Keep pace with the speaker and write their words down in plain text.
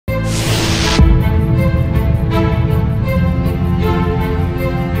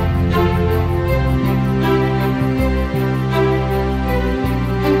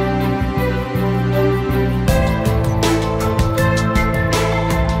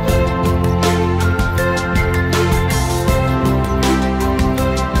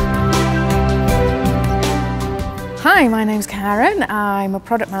Hi, my name's Karen. I'm a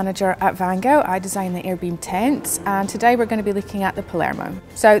product manager at Vango. I design the AirBeam tents, and today we're going to be looking at the Palermo.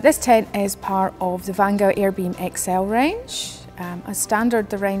 So this tent is part of the Vango AirBeam XL range. As standard,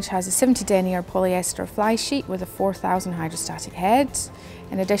 the range has a 70 denier polyester fly sheet with a 4000 hydrostatic head.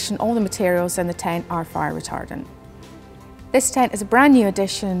 In addition, all the materials in the tent are fire retardant. This tent is a brand new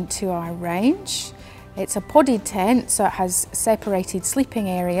addition to our range. It's a podded tent, so it has separated sleeping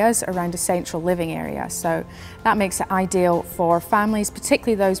areas around a central living area. So that makes it ideal for families,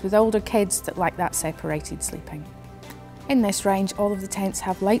 particularly those with older kids that like that separated sleeping. In this range, all of the tents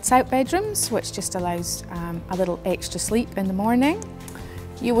have lights out bedrooms, which just allows a little extra sleep in the morning.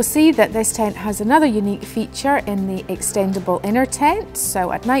 You will see that this tent has another unique feature in the extendable inner tent.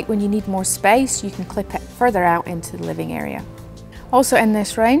 So at night when you need more space, you can clip it further out into the living area. Also in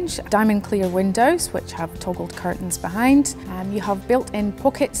this range, diamond clear windows which have toggled curtains behind. You have built-in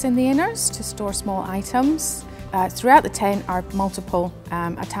pockets in the inners to store small items. Throughout the tent are multiple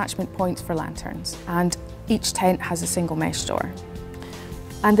attachment points for lanterns, and each tent has a single mesh door.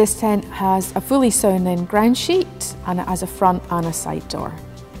 And this tent has a fully sewn in ground sheet, and it has a front and a side door.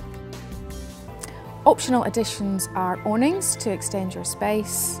 Optional additions are awnings to extend your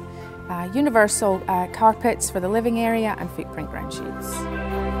space, universal carpets for the living area, and footprint ground sheets.